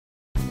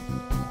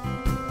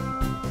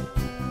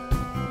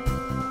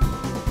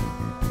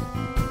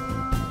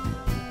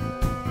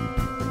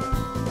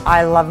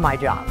I love my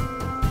job.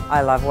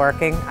 I love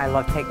working. I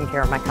love taking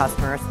care of my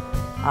customers.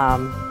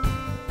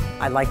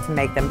 I like to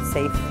make them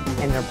safe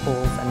in their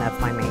pools, and that's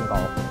my main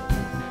goal.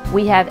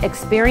 We have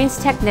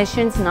experienced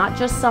technicians, not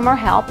just summer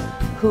help,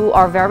 who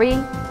are very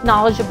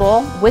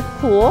knowledgeable with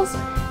pools.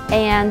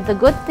 And the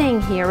good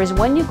thing here is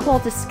when you call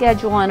to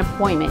schedule an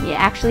appointment, you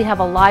actually have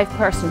a live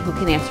person who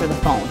can answer the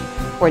phone.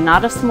 We're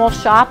not a small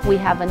shop. We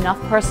have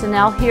enough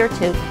personnel here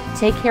to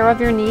take care of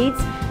your needs.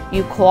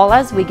 You call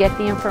us, we get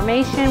the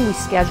information, we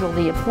schedule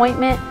the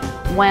appointment.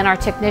 When our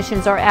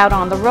technicians are out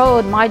on the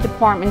road, my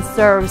department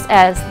serves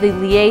as the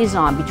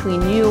liaison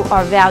between you,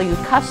 our valued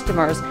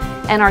customers,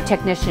 and our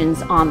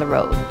technicians on the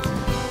road.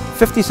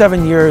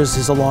 57 years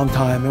is a long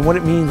time, and what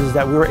it means is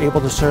that we were able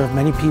to serve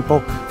many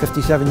people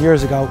 57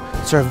 years ago,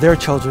 serve their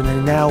children,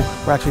 and now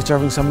we're actually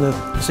serving some of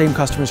the same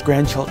customers'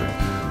 grandchildren.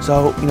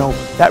 So, you know,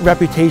 that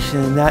reputation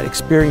and that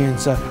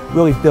experience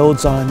really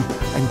builds on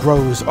and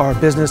grows our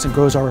business and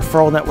grows our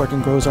referral network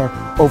and grows our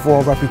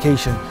overall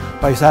reputation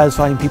by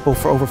satisfying people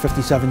for over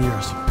 57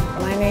 years.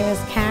 My name is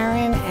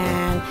Karen,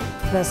 and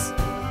the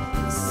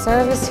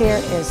service here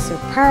is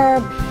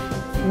superb.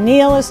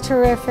 Neil is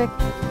terrific.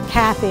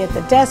 Kathy at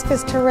the desk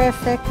is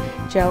terrific,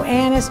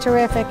 Joanne is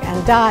terrific,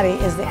 and Dottie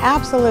is the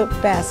absolute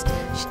best.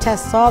 She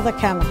tests all the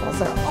chemicals.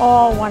 They're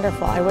all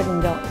wonderful. I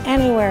wouldn't go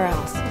anywhere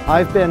else.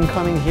 I've been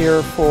coming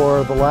here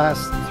for the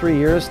last 3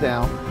 years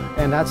now,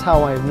 and that's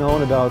how I've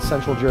known about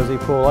Central Jersey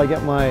Pool. I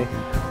get my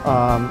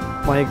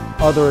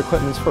other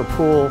equipments for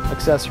pool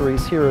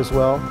accessories here as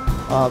well.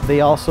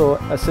 They also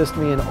assist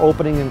me in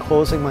opening and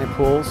closing my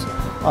pools.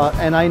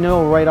 And I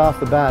know right off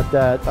the bat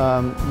that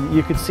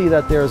you could see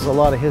that there's a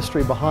lot of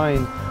history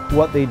behind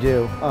what they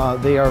do.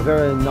 They are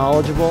very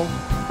knowledgeable,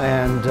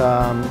 and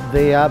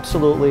they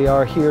absolutely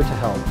are here to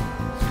help.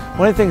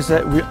 One of the things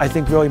that I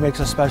think really makes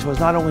us special is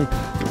not only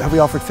have we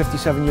offered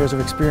 57 years of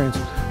experience,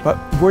 but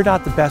we're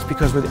not the best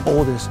because we're the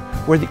oldest.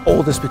 We're the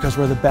oldest because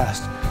we're the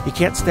best. You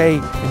can't stay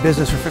in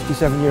business for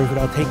 57 years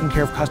without taking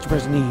care of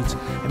customers' needs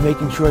and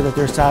making sure that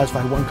they're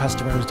satisfied one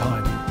customer at a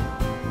time.